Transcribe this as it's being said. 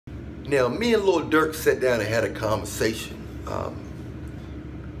Now, me and Lil Durk sat down and had a conversation,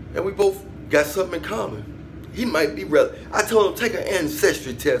 and we both got something in common. He might be I told him take an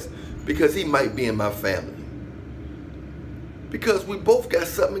ancestry test because he might be in my family. Because we both got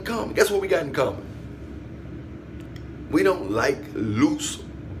something in common. Guess what we got in common? We don't like loose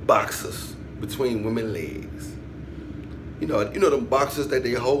boxers between women's legs. You know them boxers that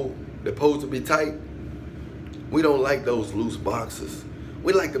they hold, they're supposed to be tight. We don't like those loose boxers.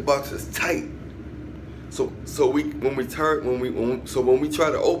 We like the boxers tight. So when we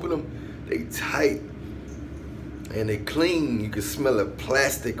try to open them, they tight and they clean. You can smell the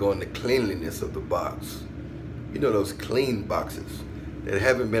plastic on the cleanliness of the box. You know those clean boxes that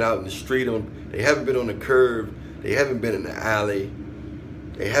haven't been out in the street they haven't been on the curb, they haven't been in the alley,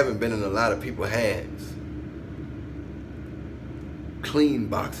 they haven't been in a lot of people's hands. Clean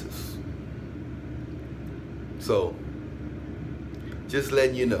boxes. So, just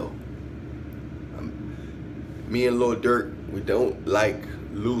letting you know, me and Lil Durk, we don't like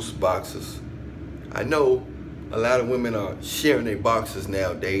loose boxes. I know a lot of women are sharing their boxes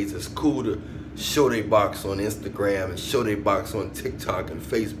nowadays. It's cool to show their box on Instagram and show their box on TikTok and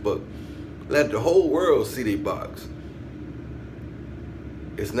Facebook. Let the whole world see their box.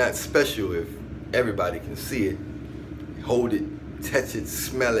 It's not special if everybody can see it. Hold it, touch it,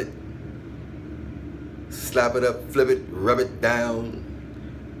 smell it, slap it up, flip it, rub it down.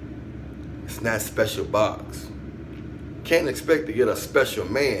 It's not special box. Can't expect to get a special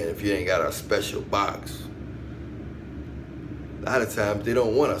man if you ain't got a special box. A lot of times they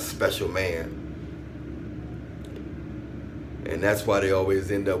don't want a special man. And that's why they always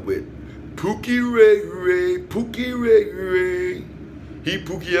end up with Pookie Ray Ray, Pookie Ray Ray. He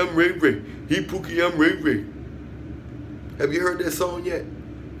Pookie, I'm Ray Ray. He Pookie, I'm Ray Ray. Have you heard that song yet?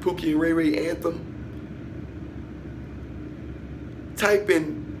 Pookie and Ray Ray Anthem? Type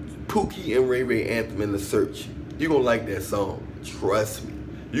in Pookie and Ray Ray Anthem in the search. You're gonna like that song. Trust me.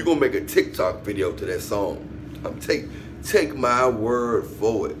 You're gonna make a TikTok video to that song. Take my word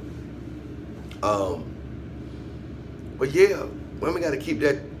for it. But yeah, women gotta keep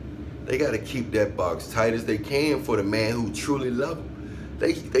that. They gotta keep that box tight as they can for the man who truly love them.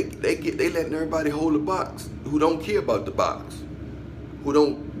 They letting everybody hold the box who don't care about the box, who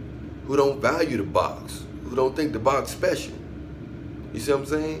don't value the box, who don't think the box special. You see what I'm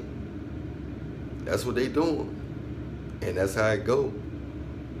saying? That's what they doing, and that's how it go.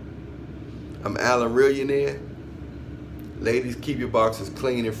 I'm Alan Millionaire. Ladies, keep your boxes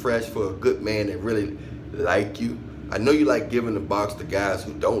clean and fresh for a good man that really like you. I know you like giving the box to guys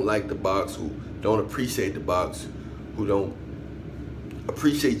who don't like the box, who don't appreciate the box, who don't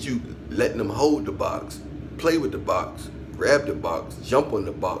appreciate you letting them hold the box, play with the box, grab the box, jump on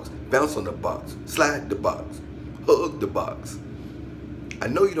the box, bounce on the box, slide the box, hug the box. I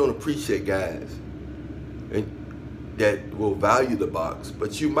know you don't appreciate guys that will value the box,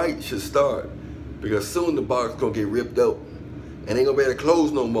 but you should start, because soon the box gonna get ripped out and ain't gonna be able to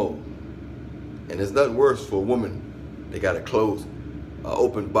close no more. And there's nothing worse for a woman. They gotta close an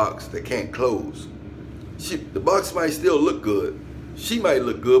open box that can't close. The box might still look good. She might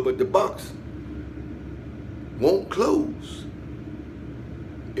look good, but the box won't close.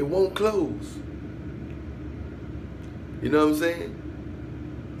 It won't close. You know what I'm saying?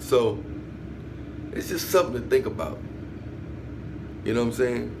 So, it's just something to think about. You know what I'm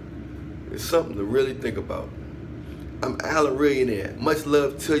saying? It's something to really think about. I'm Alan Millionaire. Much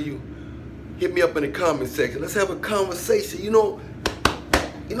love to you. Hit me up in the comment section. Let's have a conversation. You know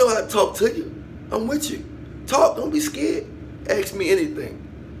how to talk to you. I'm with you. Talk, don't be scared. Ask me anything.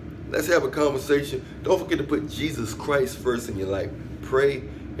 Let's have a conversation. Don't forget to put Jesus Christ first in your life. Pray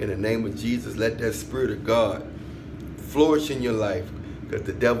in the name of Jesus. Let that Spirit of God flourish in your life. Because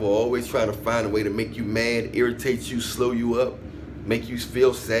the devil always trying to find a way to make you mad, irritate you, slow you up, make you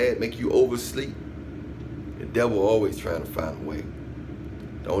feel sad, make you oversleep. The devil always trying to find a way.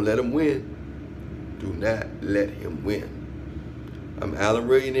 Don't let him win. Do not let him win. I'm Alan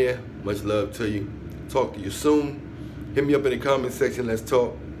Millionaire. Much love to you. Talk to you soon. Hit me up in the comment section. Let's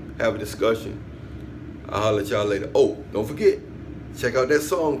talk. Have a discussion. I'll holler at y'all later. Oh, don't forget. Check out that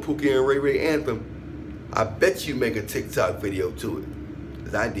song, Pookie and Ray Ray Anthem. I bet you make a TikTok video to it.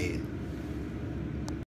 Because I did.